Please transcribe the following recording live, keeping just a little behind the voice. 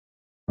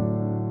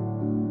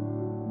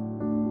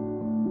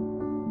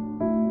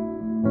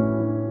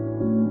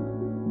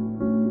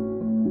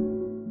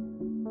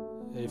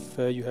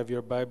If you have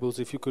your Bibles,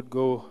 if you could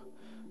go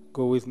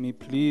with me,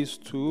 please,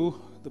 to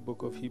the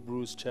book of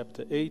Hebrews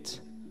chapter 8.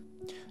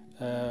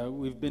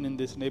 We've been in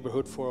this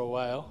neighborhood for a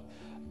while.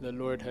 The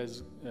Lord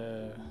has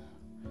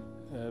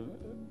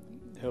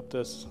helped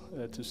us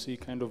to see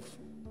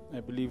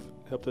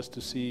helped us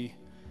to see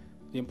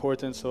the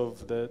importance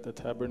of the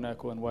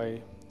tabernacle and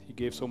why He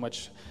gave so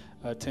much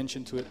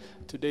attention to it.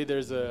 Today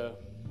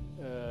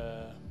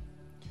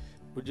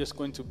we're just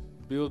going to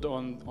build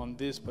on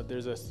this, but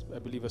there's I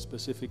believe a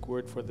specific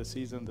word for the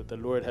season that the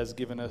Lord has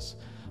given us,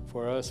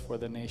 for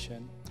the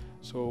nation.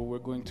 So we're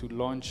going to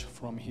launch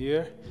from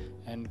here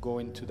and go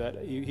into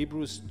that.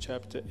 Hebrews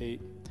chapter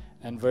 8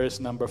 and verse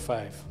number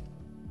 5.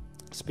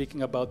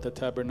 Speaking about the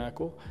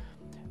tabernacle,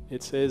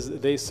 it says,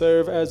 "They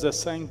serve as a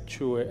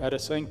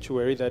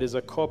sanctuary that is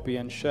a copy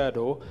and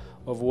shadow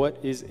of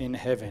what is in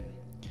heaven.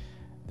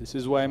 This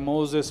is why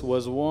Moses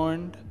was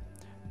warned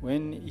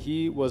when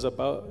he was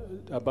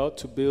about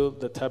to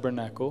build the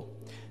tabernacle.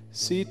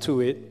 See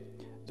to it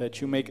that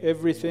you make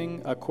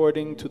everything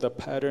according to the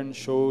pattern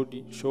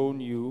shown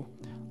you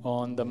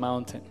on the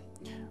mountain."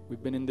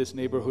 We've been in this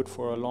neighborhood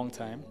for a long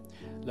time.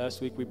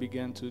 Last week we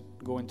began to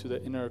go into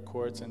the inner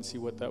courts and see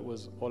what that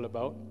was all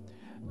about.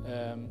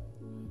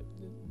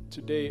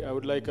 Today I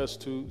would like us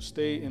to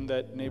stay in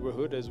that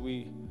neighborhood as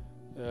we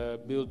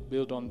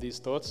build on these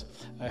thoughts.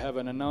 I have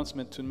an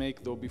announcement to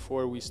make, though,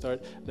 before we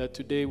start, that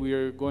today we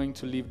are going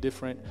to leave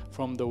different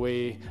from the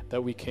way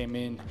that we came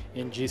in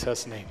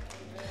Jesus' name.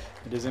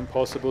 It is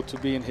impossible to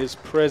be in His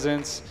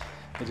presence.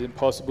 It is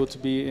impossible to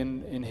be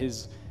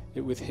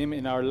with Him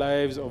in our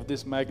lives of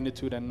this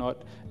magnitude and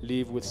not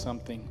leave with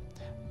something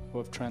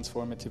of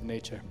transformative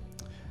nature.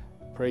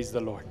 Praise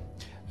the Lord.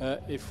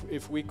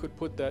 If we could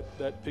put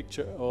that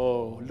picture.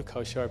 Oh, look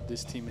how sharp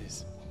this team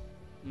is.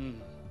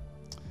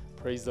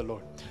 Praise the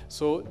Lord.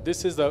 So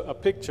this is a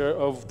picture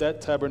of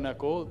that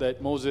tabernacle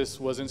that Moses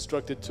was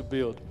instructed to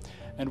build.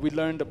 And we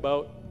learned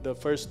about the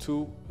first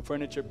two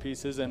furniture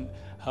pieces and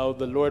how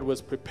the Lord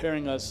was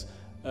preparing us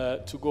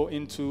to go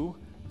into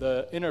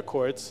the inner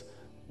courts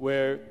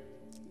where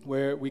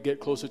we get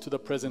closer to the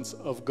presence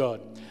of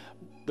God.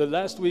 The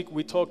last week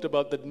we talked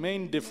about the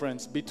main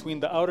difference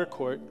between the outer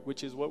court,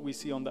 which is what we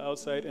see on the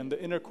outside, and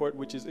the inner court,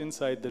 which is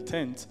inside the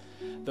tent.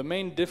 The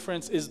main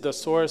difference is the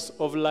source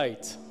of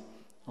light.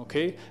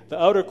 Okay?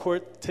 The outer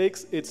court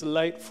takes its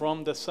light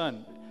from the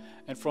sun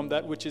and from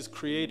that which is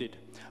created.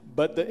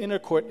 But the inner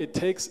court, it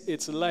takes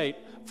its light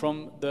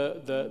from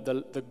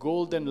the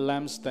golden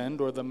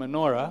lampstand or the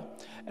menorah,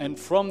 and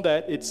from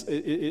that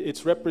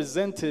it's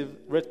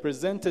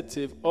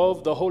representative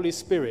of the Holy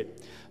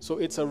Spirit. So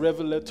it's a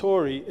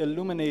revelatory,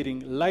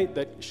 illuminating light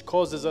that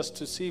causes us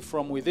to see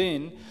from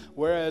within,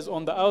 whereas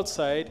on the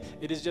outside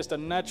it is just a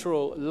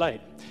natural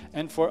light.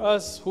 And for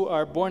us who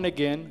are born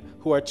again,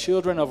 who are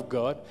children of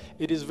God,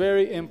 it is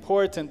very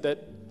important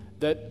that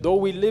though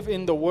we live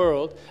in the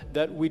world,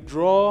 that we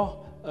draw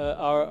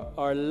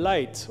our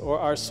light, or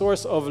our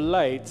source of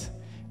light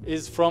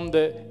is from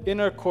the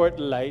inner court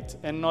light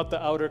and not the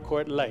outer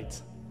court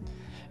light.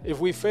 If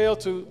we fail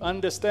to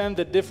understand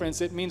the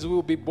difference, it means we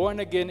will be born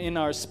again in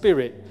our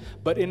spirit,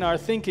 but in our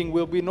thinking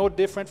we'll be no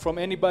different from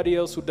anybody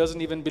else who doesn't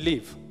even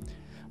believe.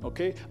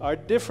 Okay? Our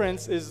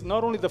difference is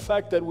not only the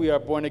fact that we are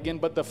born again,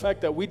 but the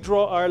fact that we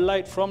draw our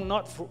light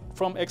not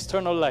from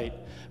external light,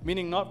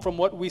 meaning not from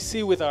what we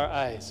see with our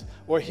eyes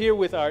or hear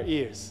with our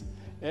ears.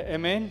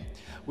 Amen?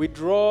 We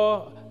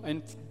draw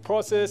and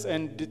process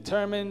and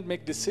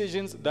make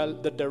decisions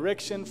that the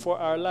direction for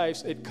our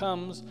lives, it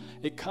comes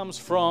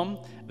from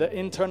the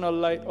internal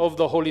light of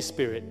the Holy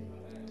Spirit.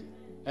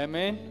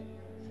 Amen?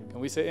 Can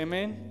we say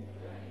amen?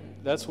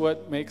 That's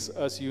what makes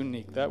us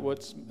unique.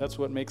 That's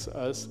what makes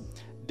us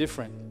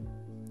different.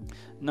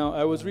 Now,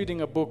 I was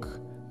reading a book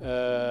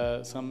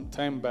some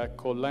time back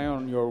called "Lie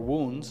on Your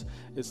Wounds."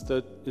 It's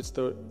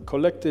the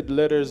collected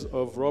letters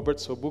of Robert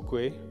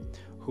Sobukwe,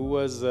 who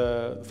was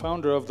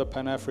founder of the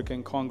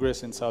Pan-African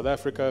Congress in South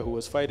Africa, who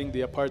was fighting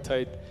the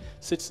apartheid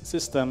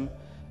system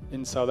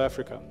in South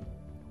Africa.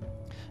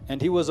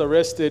 And he was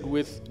arrested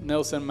with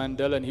Nelson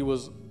Mandela, and he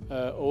was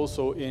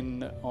also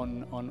in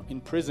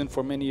prison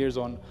for many years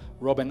on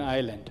Robben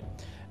Island.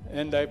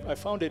 And I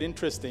found it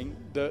interesting,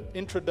 the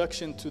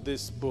introduction to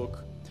this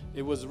book,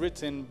 it was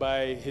written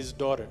by his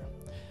daughter.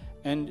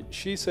 And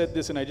she said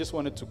this, and I just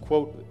wanted to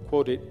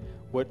quote it,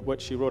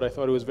 what she wrote. I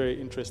thought it was very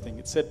interesting.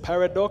 It said,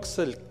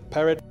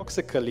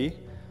 paradoxically,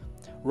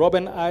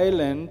 Robben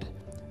Island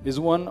is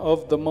one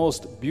of the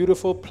most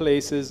beautiful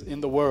places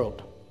in the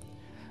world.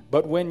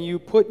 But when you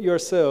put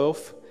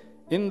yourself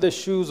in the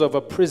shoes of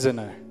a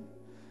prisoner,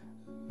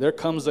 there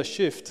comes a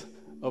shift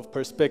of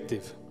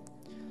perspective.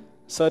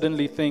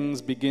 Suddenly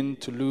things begin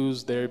to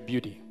lose their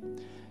beauty.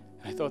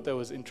 I thought that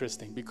was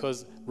interesting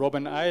because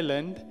Robben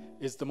Island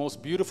is the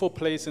most beautiful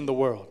place in the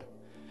world.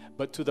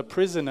 But to the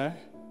prisoner,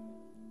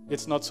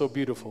 it's not so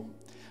beautiful.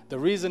 The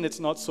reason it's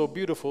not so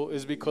beautiful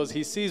is because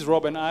he sees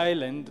Robben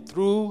Island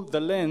through the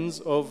lens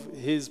of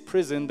his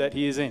prison that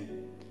he is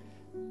in.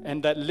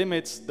 And that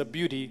limits the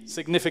beauty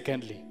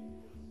significantly.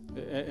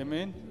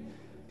 Amen?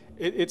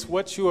 it's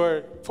what you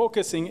are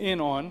focusing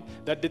in on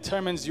that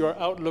determines your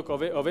outlook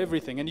of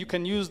everything. And you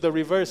can use the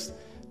reverse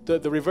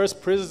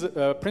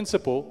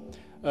principle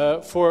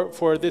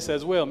for this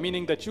as well,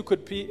 meaning that you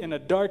could be in a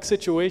dark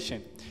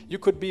situation. You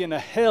could be in a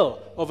hell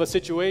of a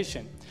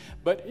situation.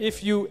 But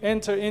if you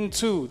enter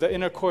into the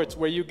inner courts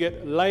where you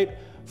get light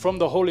from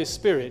the Holy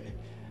Spirit,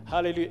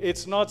 hallelujah,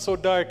 it's not so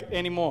dark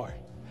anymore.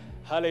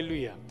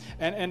 Hallelujah.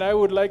 And I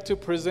would like to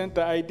present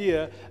the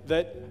idea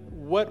that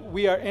what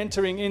we are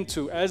entering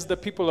into as the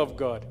people of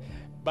God,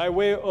 by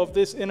way of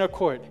this inner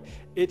court,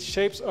 it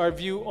shapes our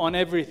view on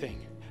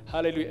everything.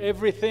 Hallelujah.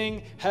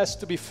 Everything has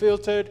to be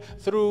filtered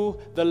through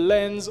the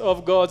lens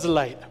of God's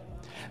light.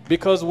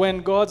 Because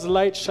when God's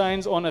light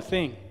shines on a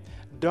thing,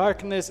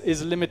 darkness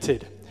is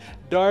limited.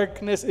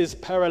 Darkness is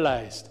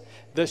paralyzed.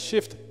 The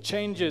shift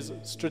changes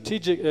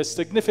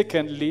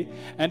significantly,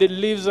 and it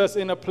leaves us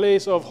in a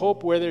place of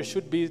hope where there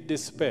should be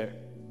despair.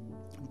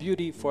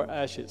 Beauty for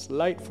ashes,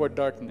 light for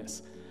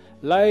darkness,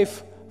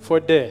 life for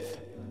death.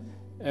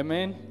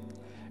 Amen.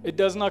 It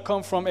does not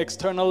come from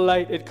external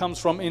light, it comes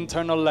from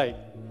internal light.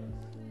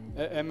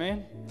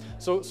 Amen.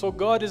 So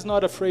God is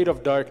not afraid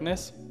of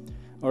darkness.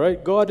 All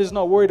right, God is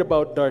not worried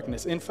about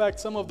darkness. In fact,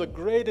 some of the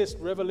greatest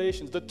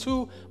revelations, the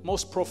two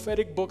most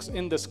prophetic books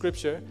in the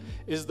scripture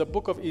is the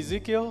book of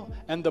Ezekiel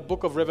and the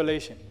book of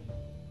Revelation.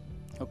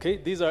 Okay,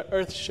 these are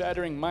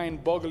earth-shattering,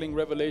 mind-boggling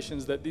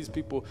revelations that these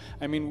people,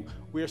 I mean,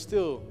 we are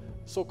still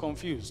so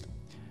confused.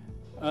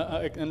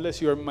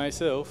 Unless you're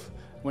myself,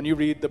 when you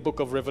read the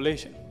book of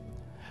Revelation.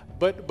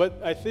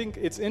 But I think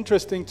it's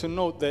interesting to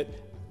note that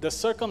the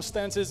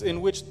circumstances in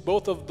which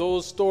both of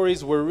those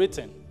stories were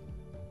written.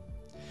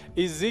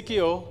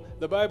 Ezekiel,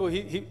 the Bible,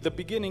 the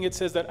beginning, it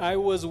says that I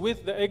was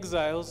with the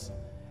exiles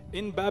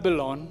in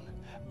Babylon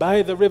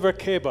by the river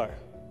Chebar,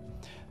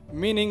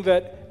 meaning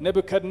that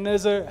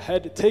Nebuchadnezzar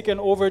had taken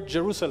over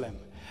Jerusalem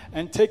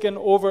and taken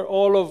over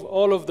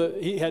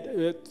he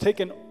had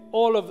taken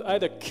all of,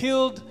 either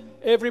killed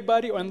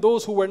everybody, and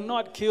those who were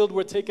not killed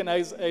were taken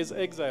as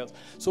exiles.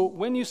 So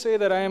when you say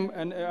that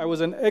I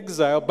was an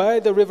exile by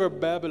the river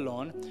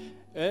Babylon,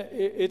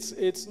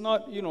 it's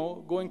not,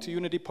 going to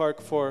Unity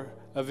Park for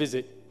a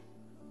visit.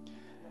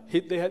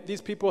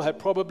 These people had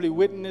probably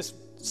witnessed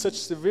such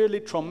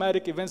severely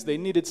traumatic events. They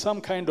needed some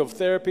kind of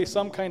therapy,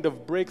 some kind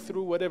of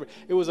breakthrough, whatever.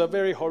 It was a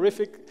very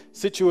horrific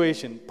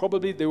situation.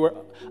 Probably they were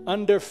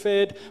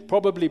underfed,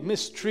 probably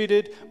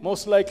mistreated.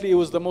 Most likely it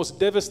was the most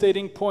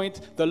devastating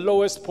point, the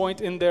lowest point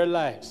in their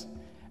lives.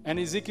 And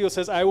Ezekiel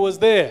says, I was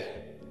there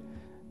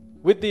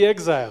with the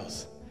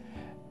exiles.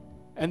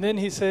 And then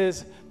he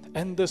says,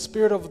 and the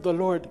Spirit of the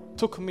Lord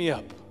took me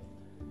up.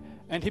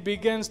 And he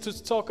begins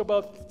to talk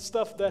about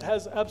stuff that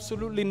has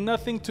absolutely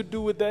nothing to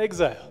do with the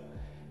exile.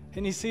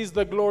 And he sees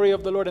the glory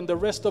of the Lord, and the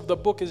rest of the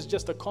book is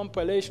just a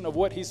compilation of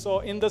what he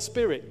saw in the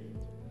Spirit.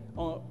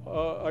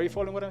 Are you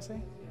following what I'm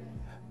saying?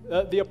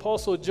 The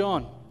Apostle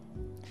John,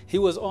 he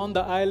was on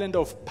the island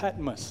of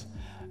Patmos.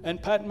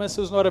 And Patmos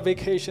is not a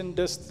vacation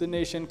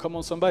destination. Come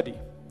on, somebody.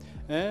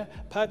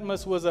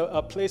 Patmos was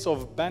a place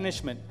of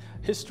banishment.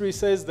 History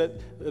says that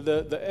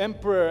the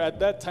emperor at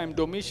that time,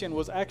 Domitian,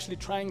 was actually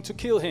trying to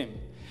kill him.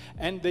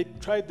 And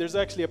there's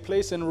actually a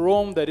place in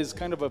Rome that is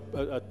kind of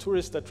a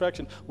tourist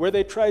attraction where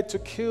they tried to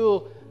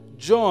kill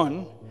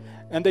John,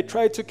 and they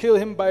tried to kill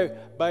him by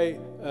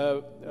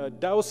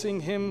dousing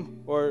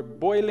him or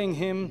boiling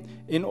him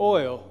in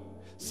oil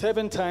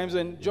 7 times,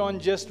 and John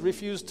just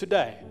refused to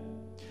die.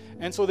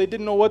 And so they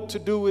didn't know what to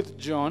do with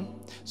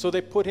John, so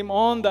they put him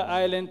on the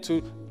island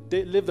to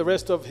live the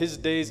rest of his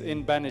days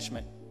in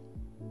banishment.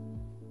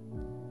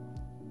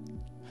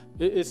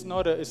 It's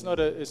not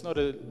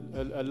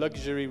a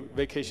luxury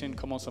vacation.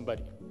 Come on,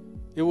 somebody.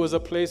 It was a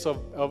place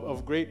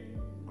of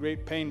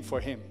great pain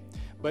for him.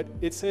 But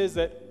it says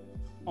that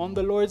on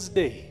the Lord's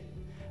day,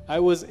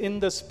 I was in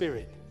the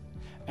Spirit,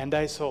 and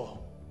I saw.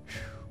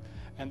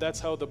 And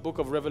that's how the book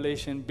of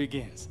Revelation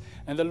begins.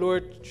 And the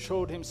Lord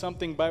showed him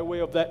something by way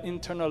of that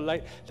internal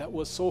light that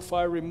was so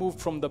far removed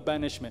from the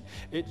banishment.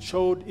 It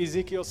showed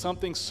Ezekiel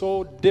something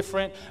so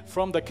different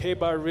from the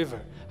Chebar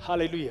River.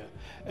 Hallelujah.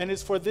 And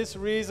it's for this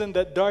reason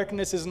that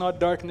darkness is not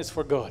darkness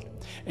for God.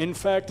 In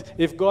fact,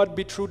 if God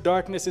be true,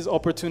 darkness is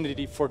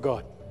opportunity for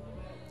God.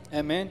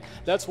 Amen.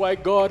 That's why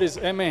God is,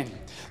 amen.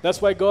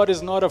 That's why God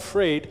is not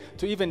afraid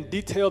to even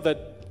detail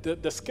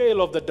the scale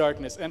of the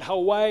darkness and how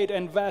wide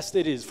and vast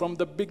it is. From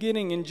the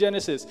beginning in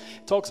Genesis,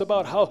 it talks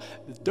about how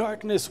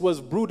darkness was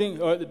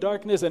brooding, or the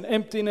darkness and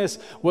emptiness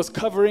was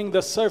covering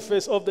the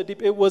surface of the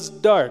deep. It was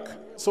dark.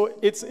 So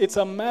it's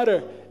a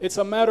matter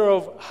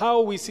of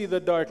how we see the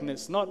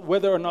darkness, not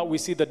whether or not we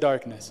see the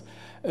darkness.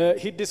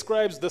 He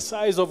describes the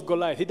size of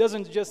Goliath. He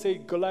doesn't just say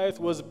Goliath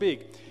was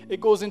big.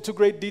 It goes into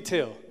great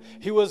detail.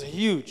 He was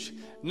huge,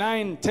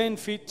 9-10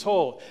 feet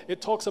tall.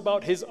 It talks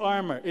about his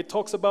armor. It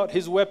talks about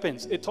his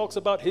weapons. It talks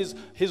about his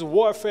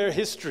warfare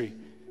history.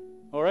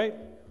 All right?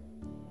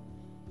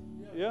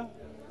 Yeah?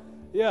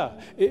 Yeah.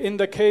 In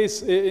the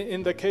case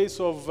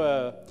of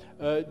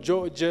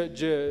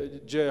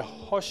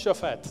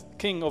Jehoshaphat,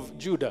 king of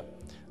Judah,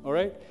 all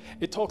right?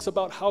 It talks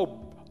about how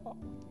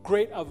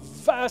a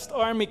vast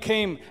army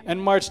came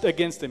and marched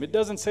against him. It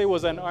doesn't say it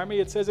was an army,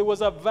 it says it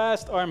was a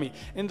vast army.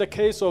 In the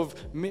case of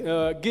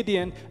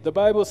Gideon, the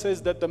Bible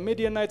says that the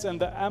Midianites and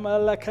the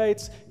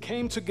Amalekites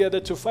came together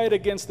to fight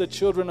against the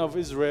children of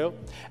Israel,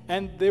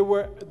 and they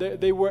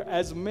were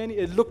as many.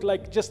 It looked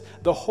like just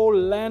the whole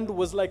land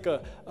was like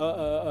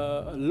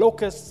a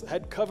locust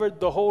had covered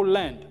the whole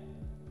land.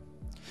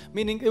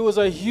 Meaning it was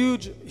a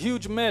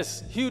huge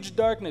mess, huge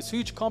darkness,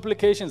 huge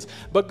complications.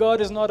 But God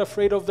is not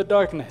afraid of the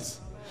darkness.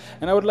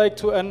 And I would like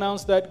to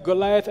announce that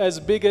Goliath, as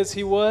big as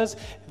he was,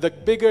 the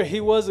bigger he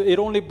was, it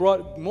only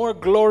brought more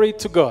glory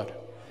to God.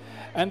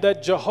 And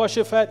that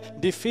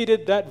Jehoshaphat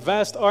defeated that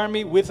vast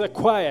army with a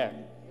choir.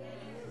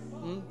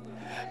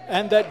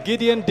 And that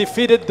Gideon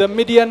defeated the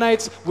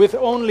Midianites with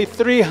only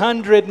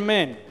 300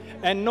 men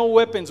and no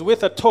weapons,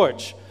 with a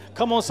torch.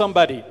 Come on,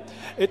 somebody.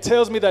 It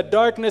tells me that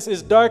darkness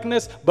is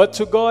darkness, but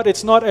to God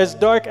it's not as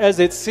dark as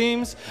it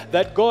seems,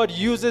 that God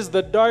uses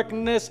the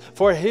darkness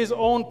for His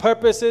own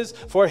purposes,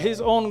 for His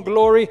own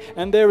glory,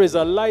 and there is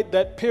a light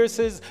that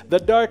pierces the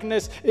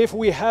darkness if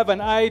we have an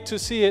eye to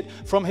see it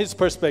from His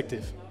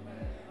perspective.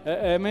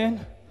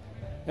 Amen?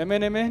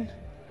 Amen, amen?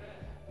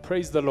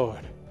 Praise the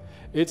Lord.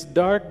 It's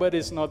dark, but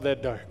it's not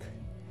that dark,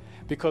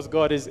 because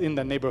God is in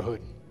the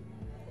neighborhood.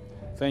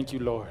 Thank you,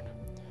 Lord.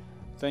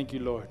 Thank you,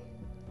 Lord.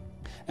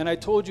 And I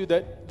told you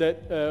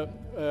that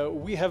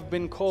we have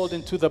been called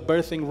into the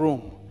birthing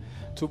room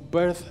to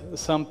birth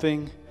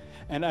something,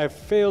 and I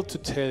failed to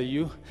tell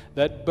you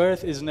that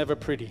birth is never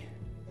pretty.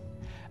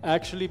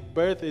 Actually,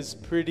 birth is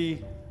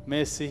pretty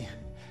messy.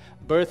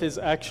 Birth is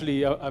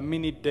actually a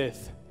mini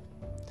death.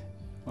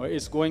 Or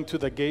it's going to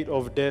the gate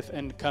of death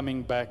and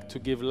coming back to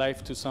give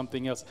life to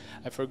something else.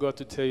 I forgot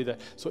to tell you that.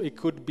 So it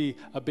could be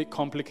a bit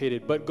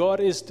complicated. But God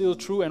is still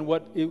true, and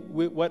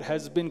what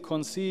has been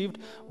conceived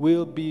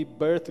will be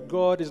birthed.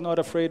 God is not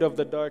afraid of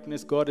the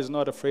darkness. God is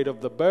not afraid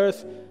of the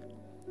birth.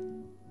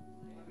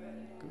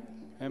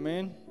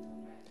 Amen?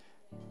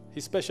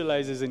 He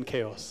specializes in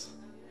chaos.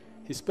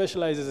 He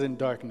specializes in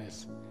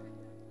darkness.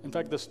 In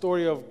fact, the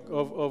story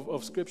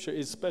of Scripture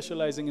is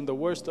specializing in the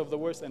worst of the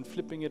worst and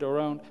flipping it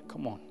around.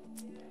 Come on.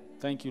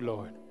 Thank you,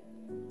 Lord.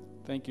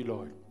 Thank you,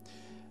 Lord.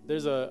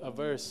 There's a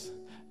verse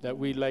that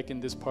we like in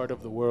this part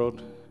of the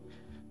world.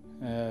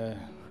 I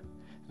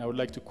would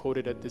like to quote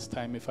it at this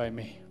time, if I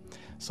may.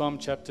 Psalm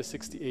chapter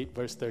 68,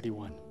 verse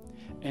 31.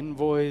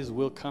 Envoys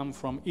will come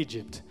from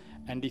Egypt,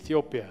 and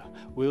Ethiopia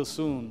will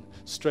soon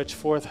stretch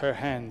forth her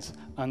hands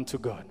unto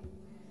God.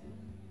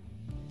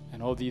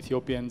 And all the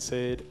Ethiopians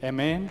said,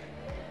 Amen.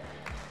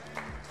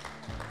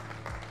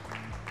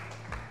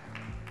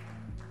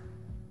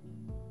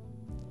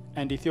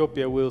 And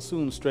Ethiopia will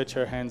soon stretch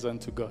her hands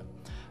unto God.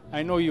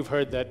 I know you've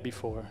heard that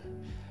before,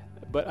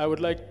 but I would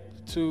like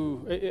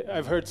to,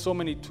 I've heard so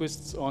many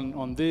twists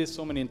on this,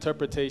 so many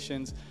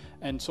interpretations,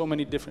 and so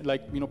many different,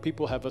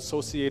 people have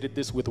associated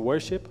this with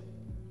worship.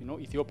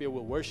 Ethiopia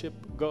will worship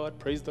God,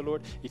 praise the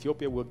Lord.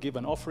 Ethiopia will give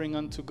an offering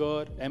unto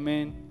God,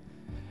 amen.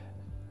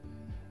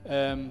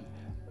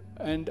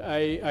 And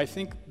I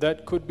think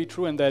that could be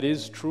true, and that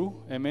is true,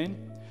 amen.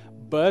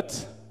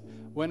 But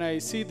when I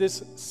see this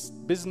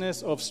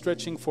business of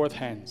stretching forth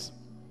hands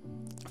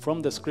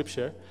from the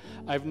Scripture,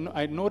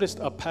 I noticed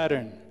a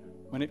pattern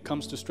when it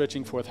comes to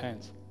stretching forth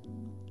hands.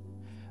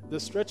 The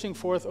stretching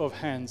forth of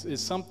hands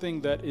is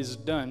something that is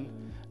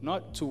done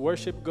not to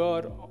worship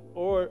God,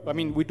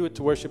 we do it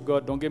to worship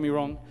God, don't get me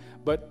wrong,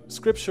 but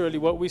scripturally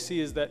what we see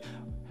is that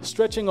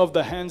stretching of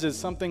the hands is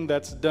something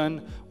that's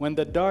done when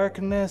the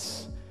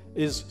darkness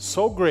is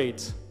so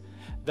great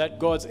that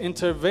God's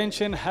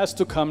intervention has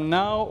to come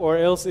now, or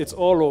else it's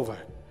all over.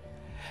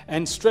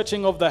 And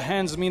stretching of the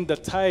hands means the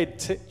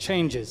tide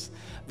changes.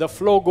 The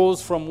flow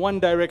goes from one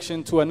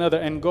direction to another,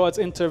 and God's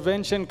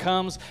intervention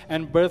comes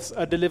and births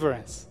a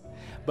deliverance.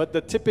 But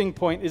the tipping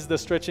point is the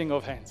stretching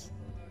of hands.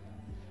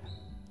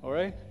 All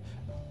right?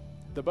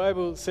 The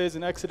Bible says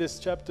in Exodus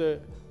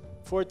chapter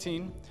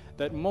 14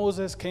 that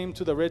Moses came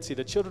to the Red Sea.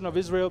 The children of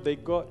Israel, they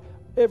got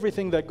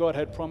everything that God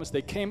had promised.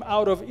 They came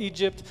out of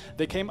Egypt.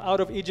 They came out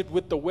of Egypt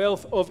with the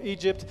wealth of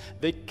Egypt.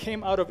 They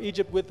came out of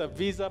Egypt with a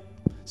visa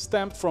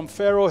stamped from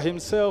Pharaoh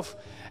himself.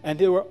 And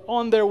they were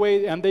on their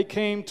way, and they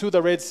came to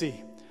the Red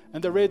Sea.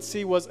 And the Red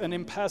Sea was an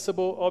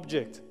impassable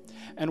object.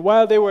 And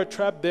while they were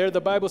trapped there, the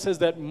Bible says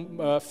that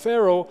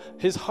Pharaoh,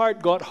 his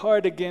heart got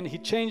hard again. He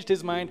changed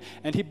his mind,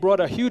 and he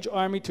brought a huge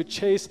army to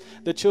chase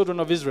the children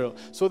of Israel.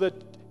 So the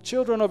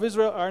children of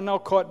Israel are now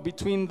caught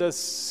between the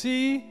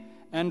sea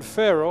and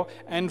Pharaoh,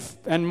 and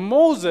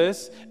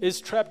Moses is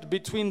trapped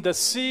between the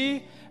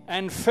sea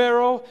and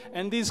Pharaoh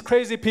and these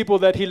crazy people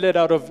that he led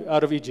out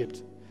of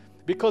Egypt.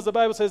 Because the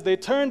Bible says they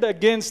turned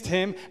against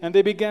him and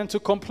they began to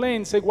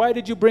complain, say, "Why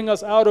did you bring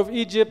us out of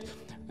Egypt?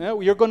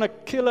 You're going to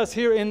kill us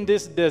here in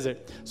this desert."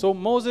 So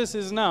Moses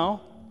is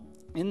now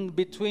in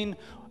between,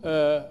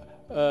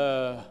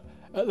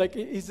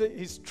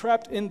 he's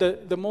trapped in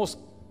the most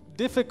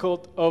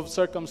difficult of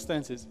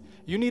circumstances.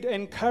 You need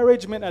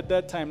encouragement at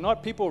that time,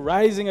 not people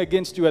rising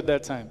against you at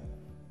that time.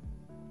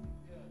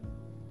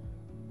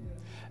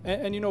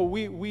 And you know,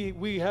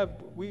 we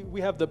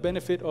have the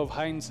benefit of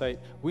hindsight.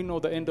 We know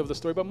the end of the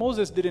story, but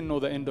Moses didn't know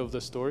the end of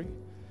the story.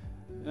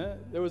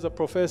 There was a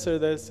professor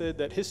that said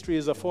that history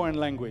is a foreign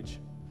language,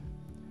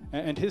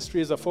 and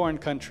history is a foreign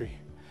country,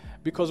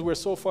 because we're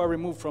so far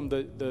removed from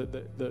the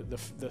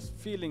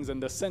feelings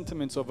and the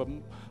sentiments of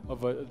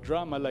a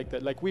drama like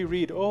that. Like we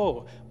read,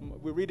 oh,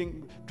 we're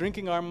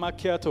drinking our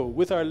macchiato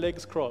with our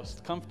legs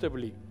crossed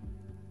comfortably.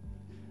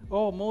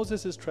 Oh,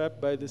 Moses is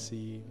trapped by the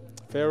sea.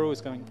 Pharaoh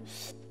is coming.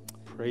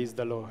 Praise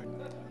the Lord.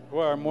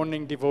 Or our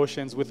morning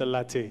devotions with a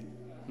latte.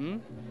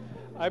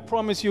 I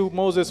promise you,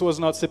 Moses was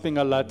not sipping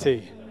a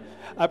latte.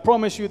 I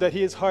promise you that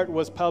his heart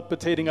was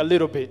palpitating a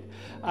little bit.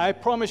 I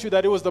promise you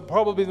that it was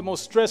probably the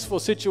most stressful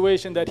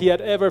situation that he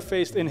had ever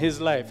faced in his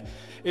life.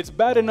 It's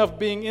bad enough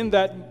being in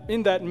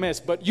that mess,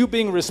 but you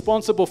being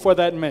responsible for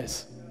that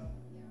mess.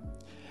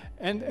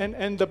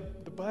 And the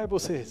Bible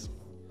says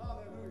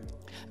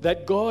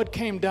that God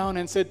came down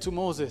and said to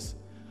Moses,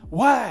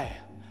 "Why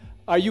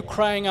are you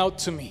crying out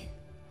to me?"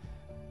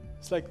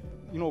 It's like,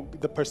 you know,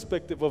 the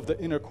perspective of the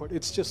inner court.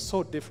 It's just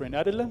so different.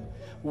 Adeline,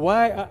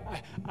 why?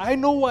 I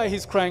know why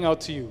he's crying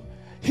out to you.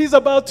 He's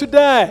about to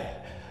die.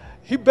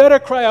 He better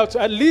cry out.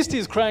 At least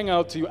he's crying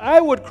out to you. I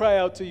would cry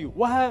out to you.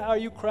 Why are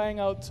you crying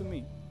out to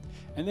me?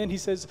 And then he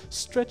says,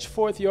 stretch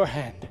forth your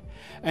hand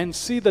and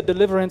see the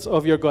deliverance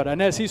of your God.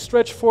 And as he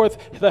stretched forth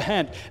the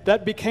hand,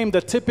 that became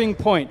the tipping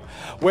point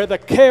where the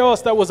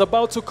chaos that was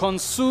about to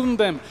consume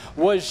them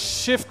was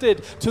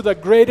shifted to the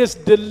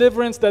greatest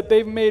deliverance that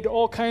they've made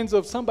all kinds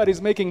of.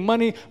 Somebody's making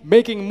money,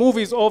 making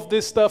movies of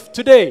this stuff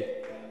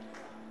today,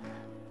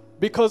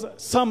 because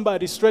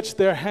somebody stretched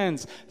their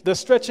hands. The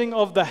stretching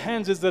of the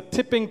hands is the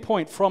tipping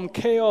point from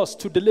chaos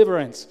to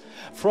deliverance,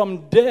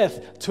 from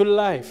death to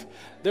life.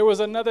 There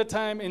was another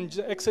time in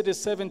Exodus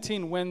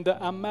 17 when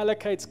the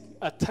Amalekites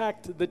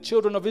attacked the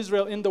children of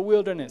Israel in the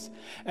wilderness.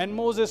 And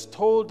Moses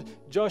told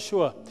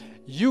Joshua,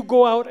 you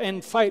go out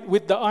and fight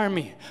with the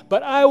army,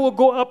 but I will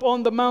go up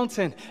on the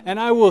mountain and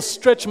I will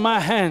stretch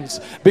my hands,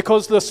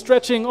 because the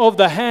stretching of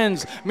the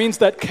hands means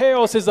that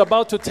chaos is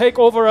about to take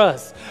over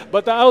us.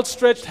 But the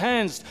outstretched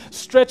hands,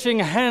 stretching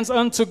hands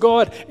unto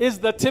God, is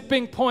the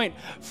tipping point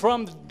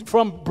from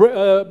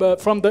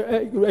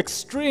the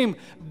extreme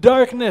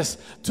darkness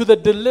to the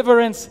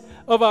deliverance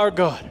of our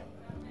God.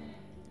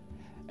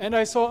 And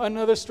I saw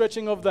another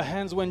stretching of the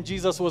hands when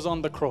Jesus was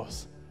on the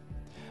cross.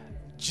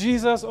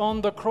 Jesus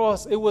on the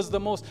cross, it was the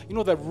most, you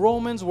know, the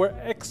Romans were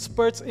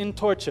experts in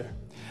torture.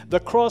 The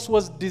cross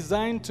was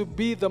designed to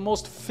be the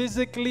most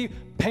physically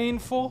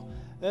painful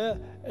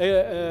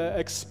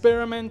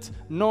experiment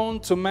known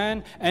to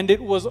man, and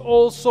it was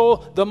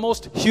also the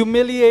most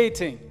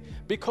humiliating,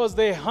 because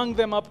they hung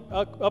them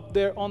up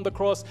there on the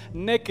cross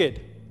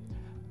naked.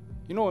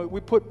 You know, we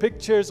put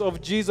pictures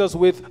of Jesus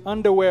with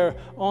underwear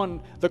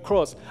on the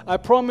cross. I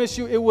promise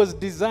you, it was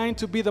designed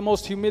to be the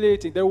most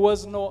humiliating. There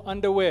was no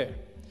underwear.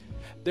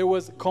 There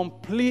was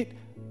complete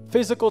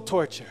physical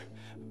torture,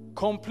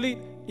 complete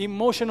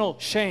emotional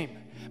shame.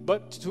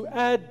 But to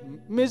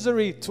add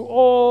misery to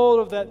all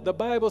of that, the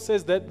Bible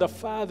says that the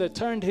Father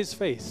turned his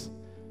face.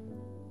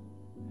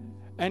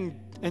 And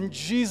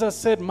Jesus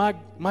said, my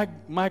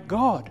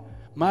God,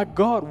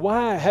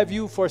 why have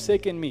you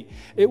forsaken me?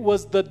 It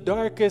was the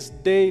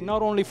darkest day,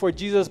 not only for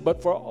Jesus, but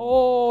for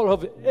all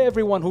of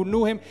everyone who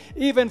knew him,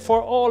 even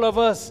for all of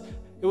us.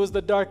 It was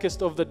the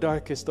darkest of the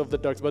darkest of the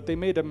darkest. But they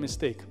made a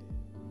mistake.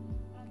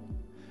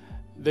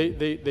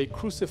 They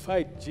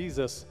crucified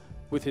Jesus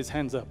with his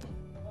hands up.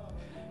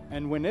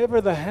 And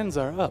whenever the hands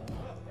are up,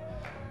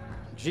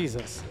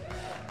 Jesus,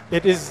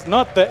 it is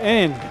not the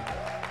end.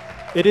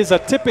 It is a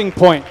tipping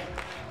point.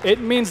 It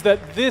means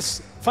that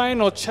this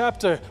final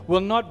chapter will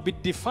not be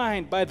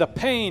defined by the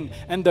pain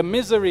and the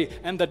misery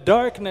and the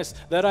darkness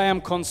that I am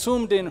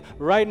consumed in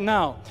right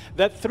now.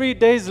 That 3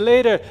 days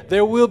later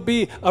there will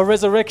be a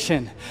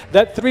resurrection.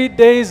 That 3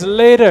 days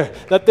later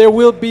that there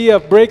will be a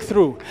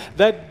breakthrough.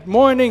 That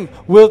mourning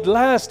will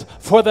last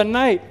for the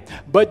night,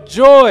 but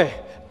joy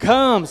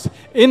comes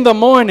in the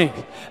morning.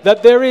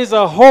 That there is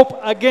a hope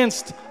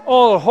against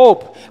all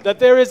hope, that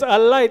there is a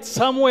light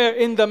somewhere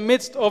in the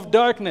midst of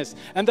darkness,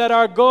 and that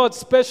our God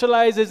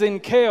specializes in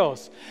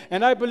chaos.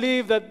 And I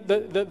believe that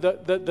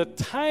the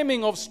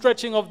timing of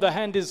stretching of the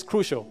hand is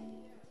crucial.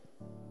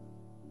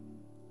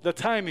 The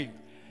timing.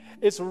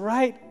 It's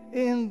right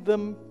in the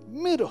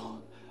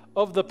middle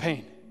of the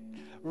pain,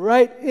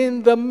 right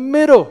in the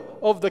middle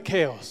of the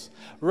chaos,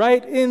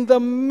 right in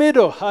the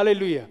middle.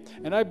 Hallelujah.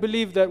 And I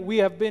believe that we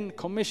have been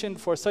commissioned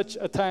for such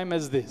a time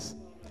as this,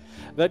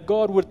 that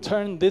God would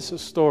turn this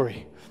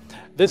story,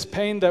 this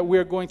pain that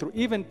we're going through.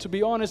 Even, to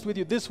be honest with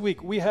you, this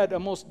week we had a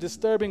most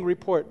disturbing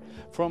report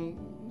from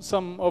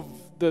some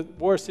of the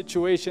war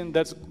situation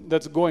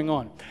that's going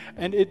on.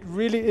 And it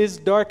really is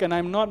dark, and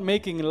I'm not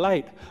making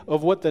light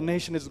of what the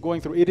nation is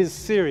going through. It is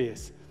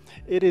serious.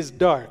 It is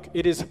dark.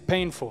 It is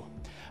painful.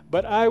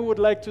 But I would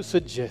like to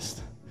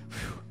suggest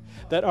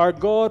that our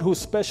God who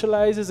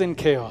specializes in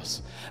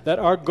chaos, that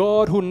our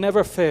God who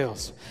never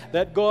fails,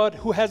 that God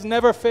who has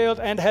never failed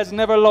and has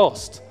never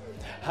lost,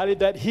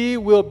 that He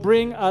will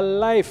bring a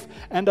life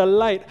and a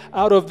light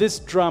out of this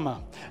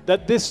drama,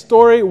 that this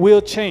story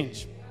will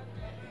change.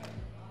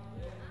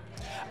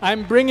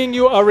 I'm bringing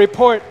you a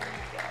report,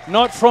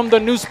 not from the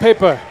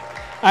newspaper.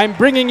 I'm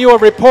bringing you a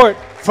report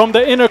from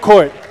the inner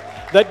court,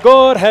 that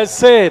God has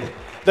said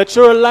that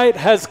your light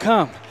has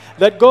come,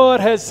 that God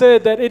has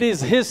said that it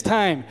is His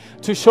time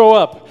to show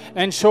up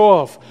and show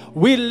off.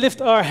 We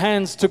lift our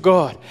hands to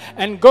God,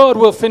 and God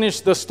will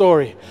finish the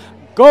story.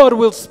 God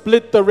will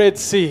split the Red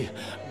Sea.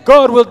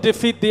 God will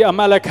defeat the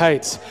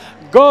Amalekites.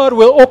 God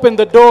will open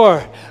the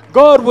door.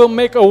 God will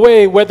make a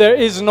way where there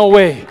is no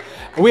way.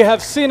 We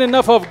have seen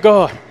enough of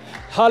God,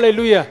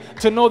 hallelujah,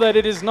 to know that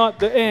it is not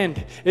the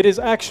end. It is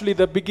actually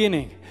the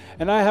beginning.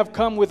 And I have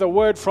come with a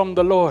word from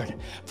the Lord,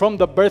 from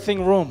the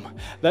birthing room,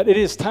 that it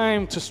is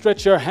time to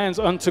stretch your hands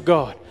unto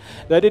God.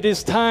 That it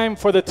is time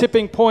for the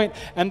tipping point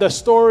and the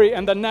story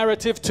and the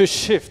narrative to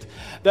shift.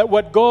 That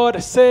what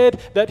God said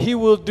that He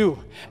will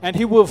do, and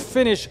He will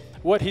finish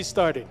what He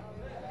started.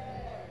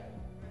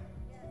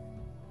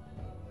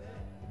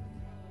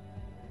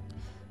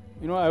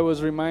 You know, I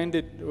was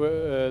reminded,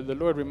 the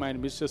Lord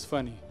reminded me, it's just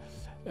funny.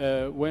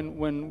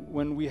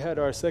 When we had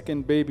our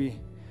second baby,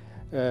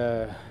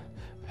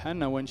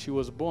 Hannah, when she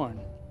was born,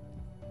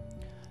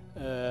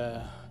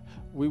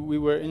 we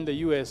were in the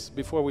U.S.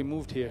 before we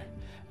moved here.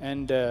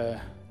 And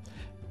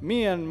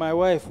me and my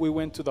wife, we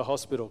went to the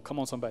hospital. Come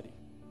on, somebody.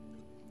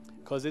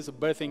 Because it's a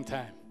birthing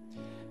time.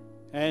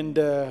 And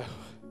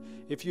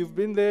if you've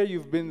been there,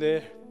 you've been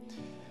there.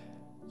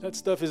 That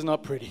stuff is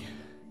not pretty.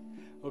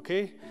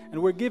 Okay?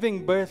 And we're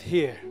giving birth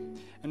here.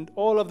 And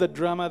all of the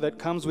drama that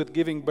comes with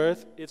giving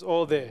birth, it's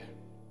all there.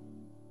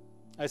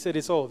 I said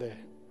it's all there.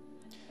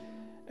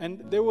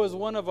 And there was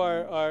one of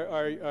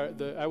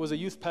I was a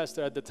youth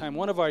pastor at the time.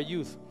 One of our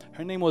youth,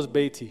 her name was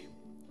Beatty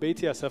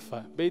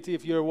Asafa. Beatty,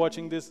 if you're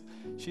watching this,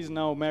 she's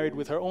now married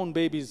with her own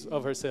babies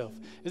of herself.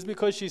 It's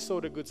because she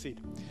sowed a good seed.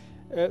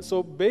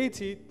 So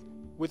Beatty,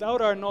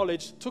 without our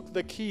knowledge, took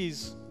the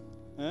keys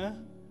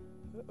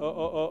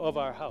of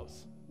our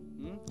house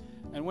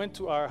and went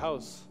to our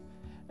house,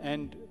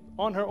 and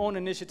on her own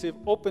initiative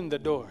opened the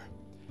door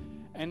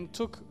and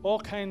took all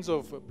kinds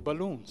of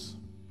balloons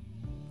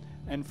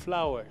and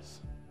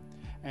flowers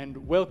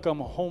and welcome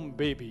home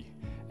baby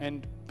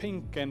and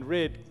pink and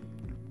red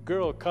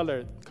girl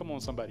colored. Come on,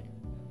 somebody.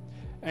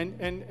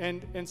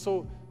 And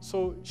so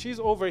she's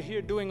over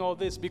here doing all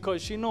this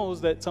because she knows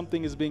that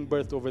something is being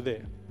birthed over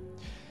there.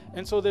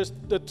 And so there's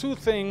the two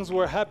things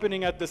were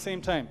happening at the same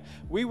time.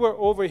 We were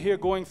over here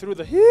going through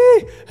the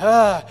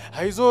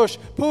haizosh,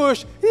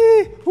 push,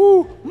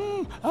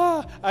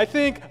 I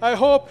think, I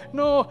hope,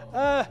 no,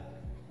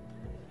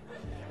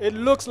 It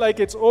looks like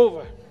it's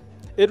over.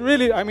 It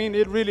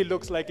really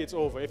looks like it's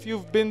over. If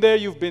you've been there,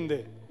 you've been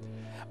there.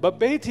 But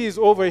Beatty is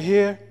over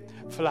here,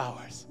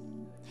 flowers.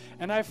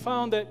 And I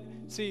found that,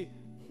 see,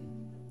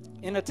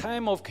 in a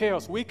time of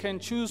chaos, we can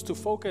choose to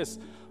focus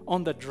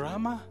on the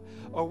drama,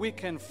 or we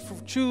can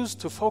choose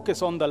to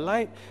focus on the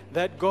light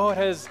that God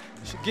has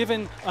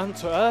given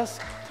unto us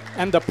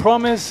and the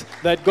promise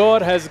that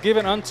God has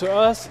given unto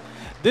us.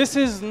 This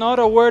is not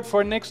a word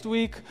for next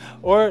week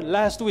or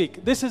last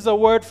week. This is a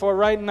word for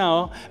right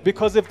now,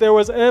 because if there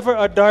was ever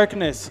a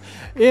darkness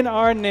in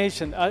our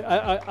nation,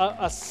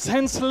 a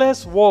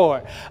senseless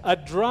war, a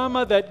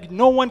drama that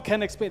no one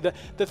can explain,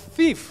 the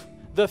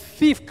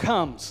thief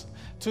comes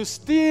to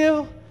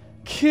steal,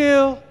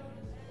 kill,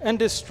 and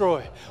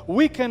destroy.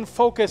 We can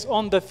focus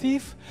on the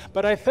thief,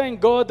 but I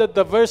thank God that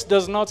the verse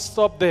does not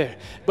stop there.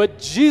 But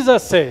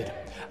Jesus said,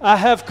 I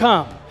have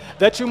come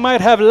that you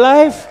might have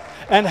life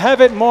and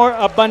have it more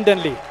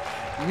abundantly.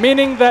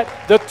 Meaning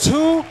that the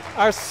two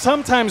are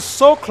sometimes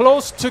so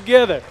close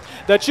together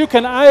that you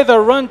can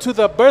either run to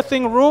the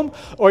birthing room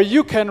or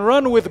you can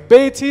run with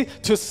Beatty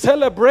to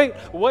celebrate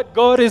what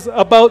God is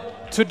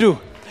about to do.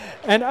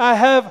 And I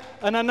have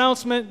an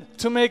announcement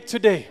to make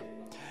today.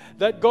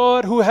 That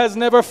God who has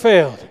never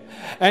failed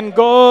and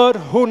God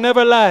who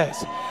never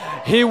lies,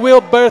 He will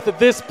birth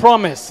this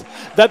promise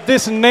that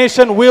this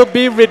nation will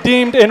be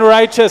redeemed in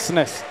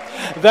righteousness,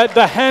 that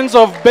the hands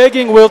of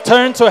begging will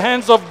turn to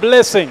hands of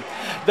blessing,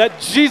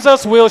 that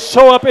Jesus will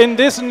show up in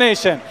this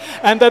nation,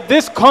 and that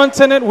this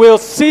continent will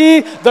see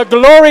the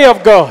glory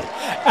of God,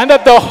 and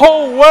that the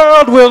whole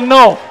world will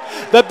know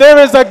that there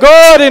is a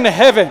God in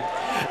heaven,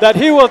 that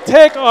He will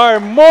take our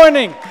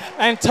mourning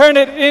and turn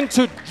it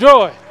into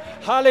joy.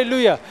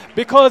 Hallelujah.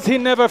 Because He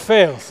never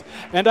fails.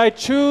 And I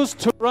choose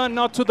to run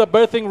not to the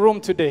birthing room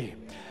today.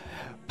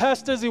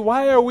 Pastor Z,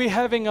 why are we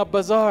having a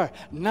bazaar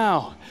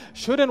now?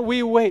 Shouldn't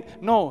we wait?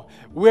 No,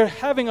 we're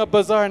having a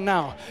bazaar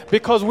now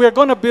because we're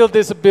going to build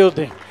this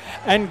building.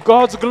 And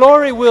God's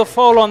glory will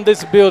fall on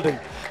this building.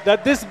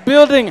 That this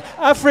building,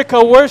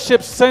 Africa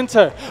Worship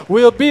Center,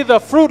 will be the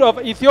fruit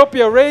of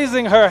Ethiopia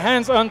raising her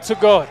hands unto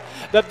God.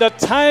 That the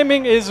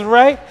timing is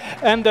right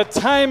and the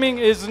timing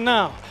is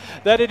now.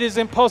 That it is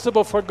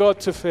impossible for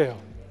God to fail.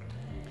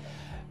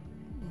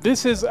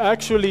 This is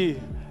actually,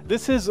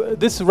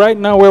 this right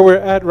now where we're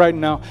at right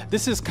now,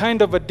 this is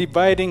kind of a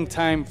dividing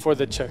time for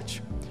the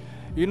church.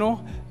 You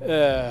know,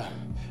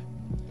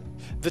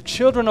 The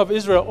children of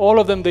Israel, all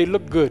of them, they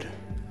looked good.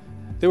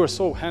 They were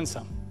so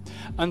handsome.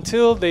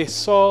 Until they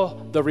saw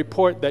the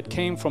report that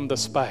came from the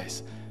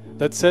spies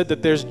that said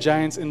that there's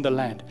giants in the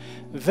land.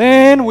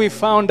 Then we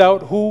found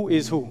out who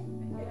is who.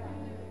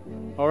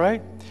 All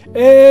right?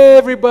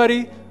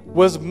 Everybody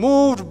was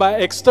moved by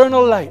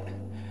external light.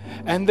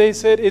 And they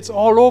said, it's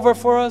all over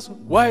for us.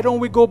 Why don't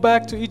we go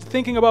back to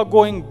thinking about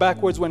going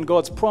backwards when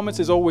God's promise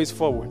is always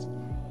forward?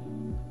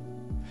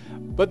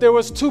 But there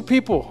was two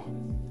people.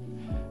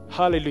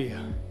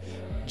 Hallelujah.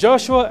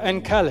 Joshua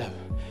and Caleb.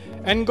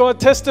 And God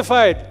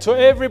testified to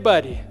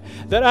everybody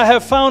that I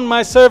have found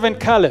my servant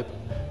Caleb.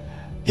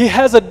 He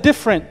has a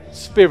different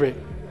spirit.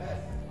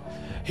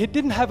 He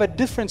didn't have a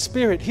different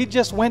spirit. He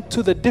just went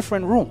to the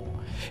different room.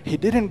 He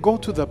didn't go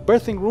to the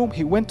birthing room.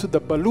 He went to the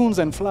balloons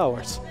and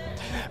flowers.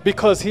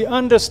 Because he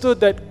understood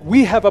that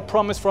we have a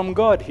promise from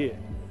God here.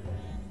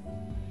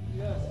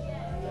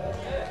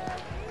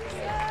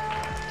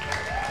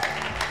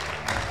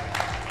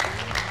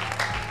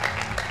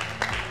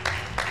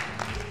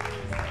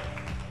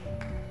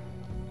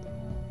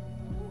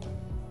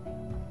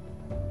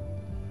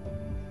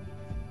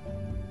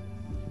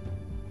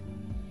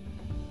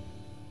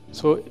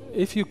 So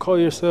if you call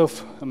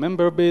yourself a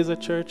member of Beza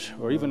Church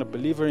or even a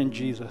believer in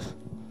Jesus,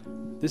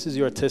 this is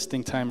your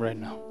testing time right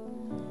now.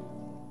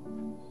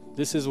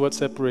 This is what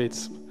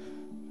separates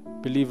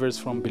believers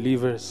from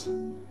believers,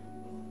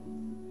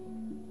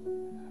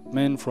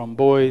 men from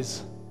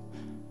boys,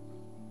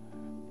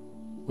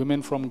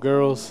 women from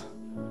girls,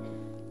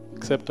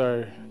 except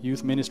our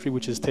youth ministry,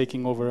 which is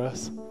taking over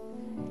us.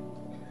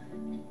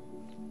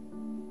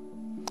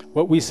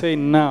 What we say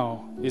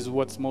now is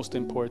what's most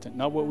important,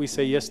 not what we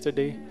say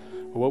yesterday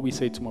or what we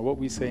say tomorrow, what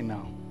we say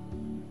now.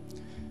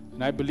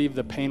 And I believe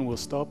the pain will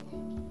stop,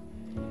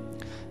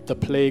 the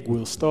plague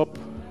will stop,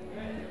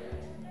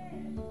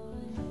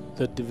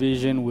 the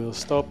division will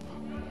stop,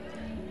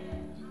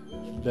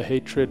 the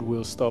hatred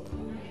will stop.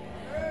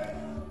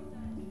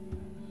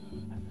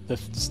 The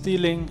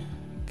stealing,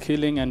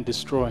 killing, and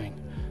destroying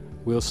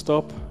will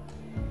stop,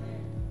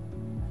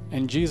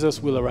 and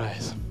Jesus will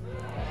arise.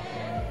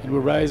 He will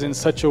rise in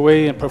such a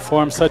way and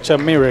perform such a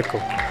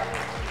miracle.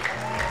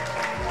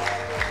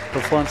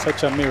 Perform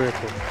such a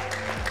miracle.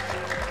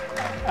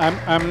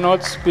 I'm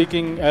not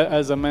speaking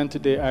as a man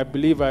today. I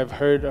believe I've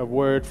heard a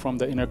word from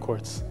the inner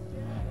courts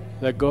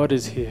that God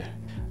is here.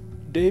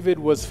 David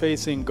was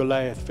facing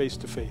Goliath face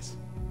to face.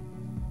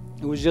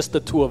 It was just the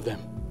two of them.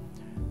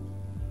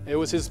 It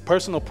was his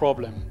personal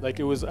problem.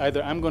 Like it was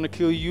either I'm going to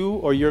kill you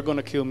or you're going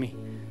to kill me.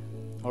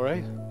 All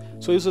right?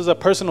 So this was a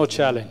personal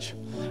challenge.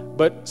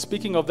 But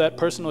speaking of that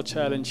personal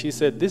challenge, he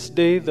said, this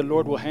day the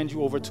Lord will hand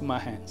you over to my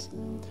hands.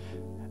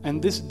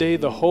 And this day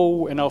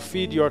and I'll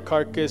feed your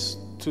carcass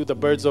to the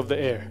birds of the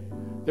air.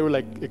 They were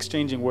like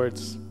exchanging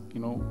words,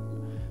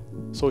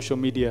 social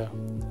media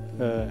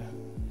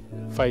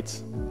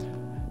fights.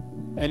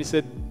 And he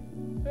said,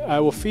 I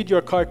will feed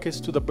your carcass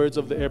to the birds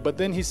of the air. But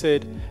then he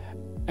said,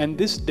 and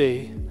this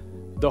day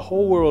the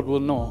whole world will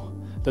know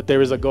that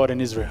there is a God in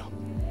Israel.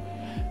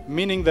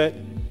 Meaning that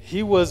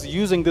he was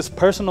using this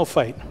personal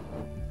fight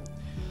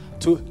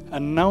to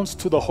announce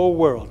to the whole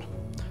world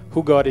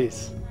who God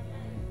is.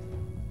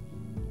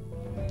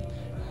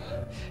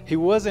 He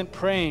wasn't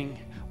praying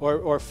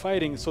or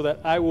fighting so that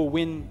I will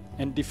win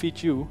and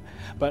defeat you,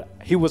 but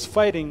he was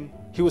fighting,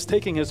 he was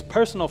taking his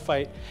personal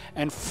fight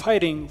and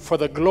fighting for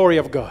the glory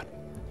of God.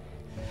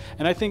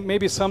 And I think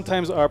maybe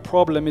sometimes our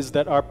problem is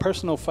that our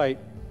personal fight,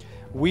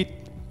 we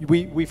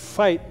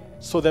fight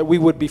so that we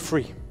would be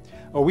free,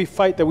 or we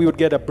fight that we would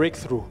get a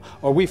breakthrough,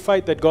 or we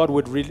fight that God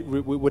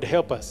would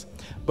help us.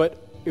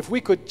 But if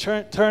we could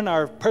turn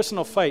our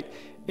personal fight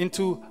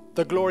into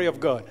the glory of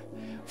God,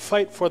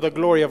 fight for the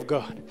glory of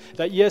God.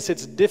 That yes,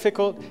 it's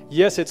difficult,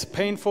 yes, it's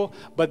painful,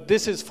 but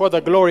this is for the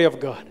glory of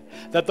God.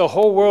 That the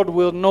whole world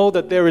will know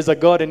that there is a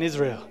God in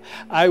Israel.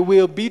 I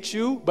will beat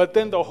you, but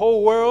then the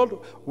whole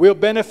world will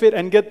benefit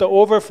and get the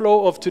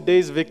overflow of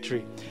today's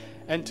victory.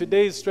 And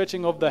today's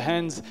stretching of the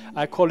hands,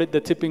 I call it the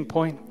tipping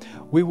point.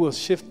 We will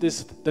shift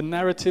this, the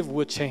narrative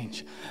will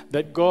change.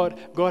 That God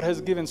has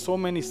given so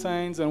many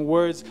signs and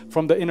words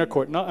from the inner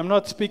court. Now, I'm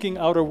not speaking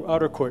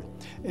outer court,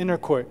 inner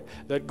court.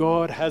 That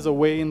God has a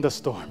way in the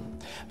storm.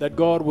 That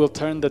God will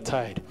turn the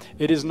tide.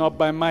 It is not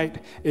by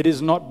might, it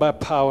is not by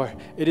power,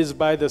 it is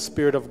by the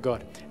Spirit of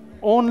God.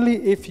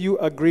 Only if you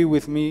agree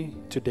with me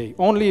today,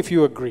 only if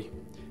you agree.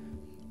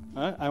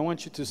 I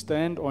want you to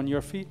stand on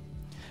your feet.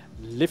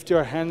 Lift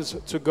your hands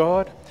to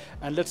God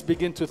and let's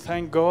begin to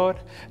thank God.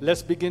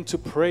 Let's begin to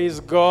praise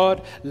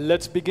God.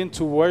 Let's begin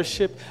to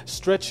worship.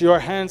 Stretch your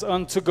hands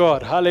unto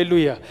God.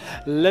 Hallelujah.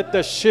 Let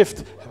the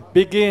shift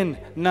begin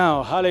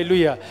now.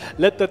 Hallelujah.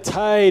 Let the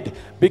tide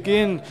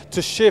begin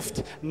to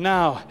shift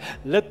now.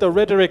 Let the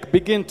rhetoric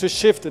begin to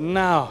shift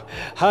now.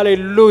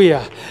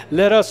 Hallelujah.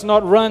 Let us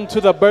not run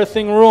to the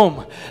birthing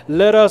room.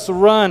 Let us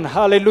run,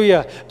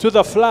 hallelujah, to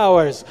the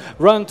flowers.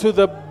 Run to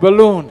the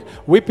balloon.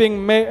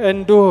 Weeping may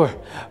endure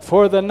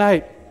for the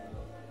night,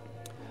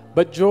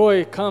 but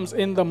joy comes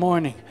in the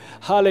morning.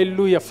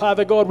 Hallelujah.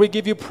 Father God, we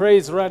give you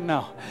praise right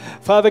now.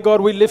 Father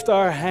God, we lift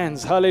our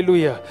hands.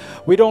 Hallelujah.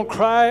 We don't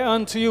cry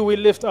unto you, we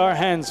lift our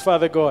hands,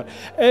 Father God.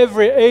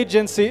 Every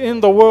agency in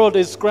the world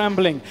is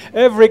scrambling.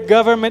 Every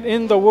government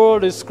in the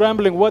world is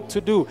scrambling what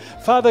to do.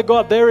 Father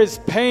God, there is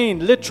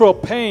pain, literal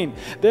pain.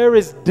 There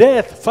is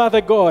death, Father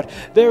God.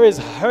 There is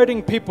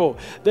hurting people.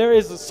 There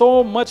is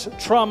so much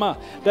trauma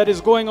that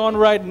is going on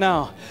right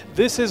now.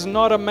 This is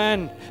not a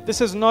man.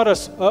 This is not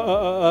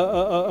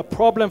a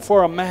problem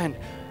for a man.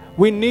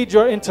 We need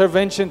your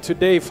intervention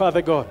today,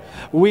 Father God.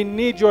 We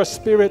need your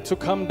spirit to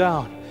come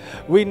down.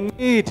 We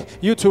need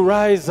you to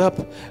rise up,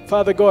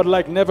 Father God,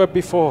 like never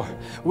before.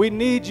 We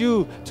need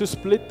you to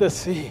split the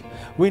sea.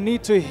 We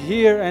need to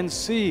hear and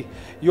see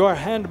your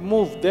hand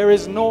move. There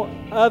is no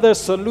other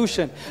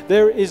solution.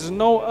 There is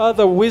no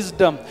other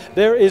wisdom.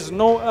 There is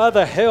no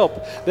other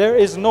help. There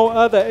is no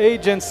other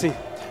agency.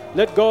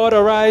 Let God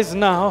arise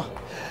now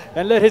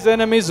and let his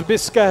enemies be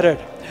scattered.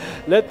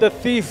 Let the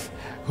thief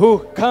who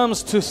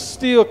comes to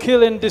steal,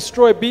 kill, and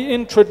destroy be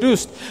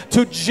introduced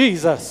to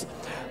Jesus.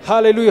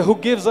 Hallelujah, who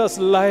gives us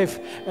life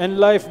and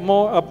life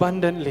more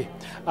abundantly.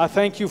 I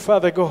thank you,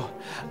 Father God.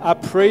 I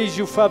praise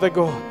you, Father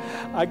God.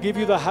 I give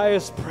you the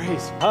highest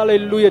praise.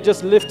 Hallelujah.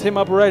 Just lift him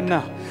up right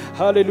now.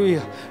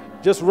 Hallelujah.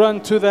 Just run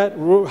to that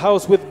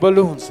house with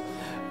balloons.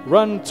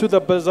 Run to the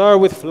bazaar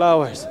with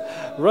flowers.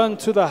 Run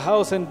to the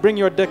house and bring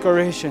your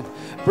decoration.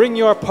 Bring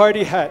your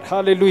party hat.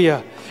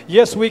 Hallelujah.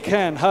 Yes, we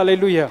can.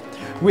 Hallelujah.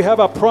 We have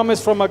a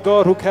promise from a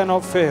God who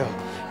cannot fail.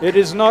 It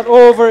is not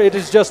over. It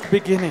is just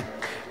beginning.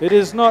 It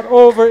is not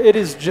over, it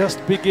is just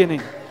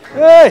beginning.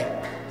 Hey!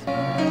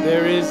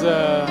 There is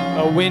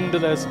a wind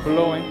that's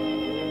blowing.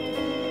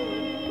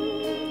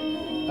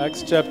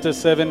 Acts chapter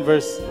 7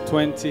 verse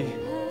 20.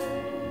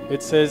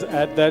 It says,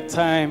 at that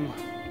time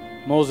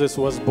Moses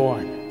was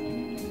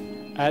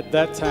born. At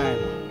that time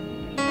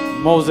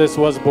Moses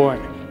was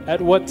born. At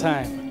what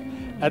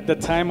time? At the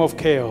time of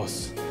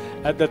chaos.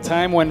 At the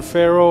time when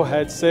Pharaoh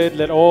had said,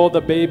 let all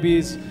the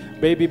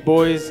baby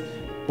boys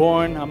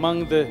born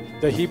among the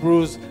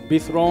Hebrews be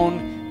thrown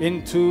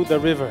into the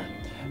river.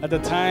 At the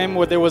time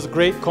where there was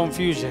great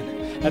confusion,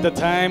 at the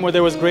time where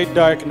there was great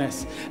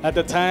darkness, at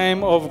the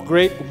time of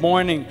great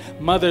mourning,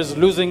 mothers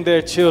losing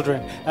their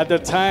children, at the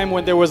time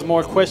when there was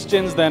more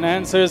questions than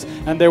answers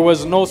and there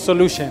was no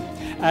solution,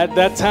 at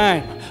that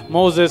time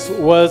Moses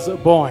was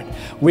born.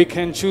 We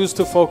can choose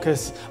to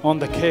focus on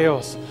the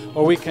chaos,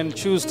 or we can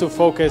choose to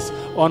focus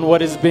on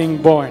what is being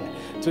born.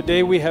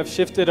 Today we have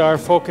shifted our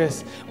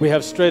focus. We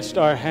have stretched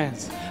our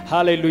hands.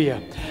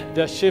 Hallelujah.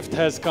 The shift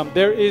has come.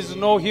 There is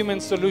no human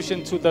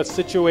solution to the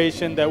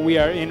situation that we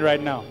are in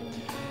right now.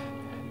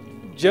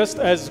 Just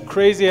as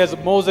crazy as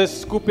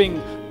Moses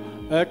scooping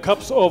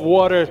cups of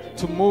water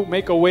to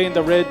make a way in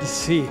the Red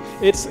Sea.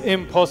 It's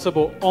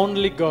impossible.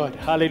 Only God.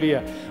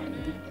 Hallelujah.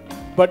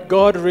 But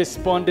God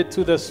responded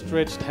to the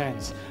stretched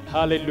hands.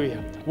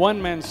 Hallelujah.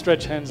 One man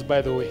stretched hands,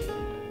 by the way.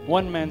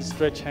 One man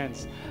stretched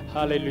hands.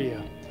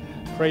 Hallelujah.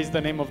 Praise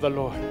the name of the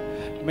Lord.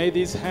 May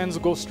these hands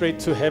go straight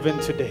to heaven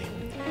today.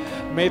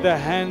 May the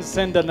hands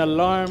send an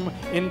alarm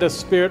in the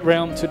spirit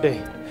realm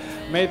today.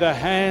 May the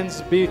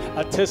hands be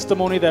a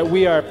testimony that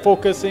we are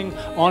focusing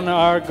on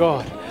our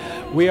God.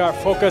 We are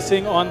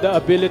focusing on the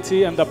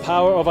ability and the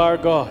power of our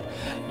God.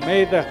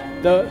 May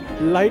the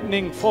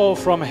lightning fall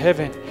from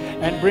heaven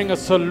and bring a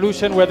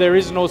solution where there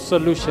is no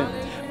solution.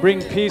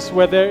 Bring peace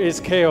where there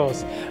is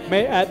chaos.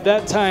 May at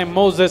that time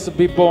Moses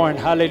be born.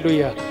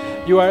 Hallelujah.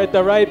 You are at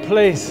the right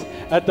place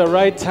at the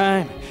right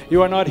time.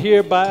 You are not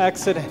here by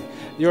accident.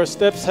 Your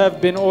steps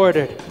have been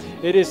ordered.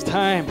 It is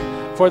time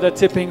for the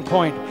tipping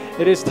point.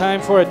 It is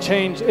time for a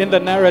change in the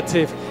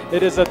narrative.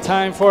 It is a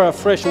time for a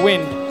fresh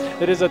wind.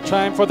 It is a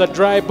time for the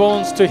dry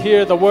bones to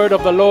hear the word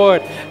of the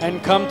Lord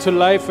and come to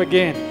life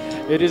again.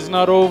 It is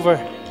not over.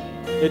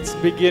 It's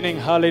beginning.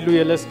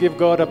 Hallelujah. Let's give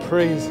God a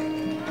praise.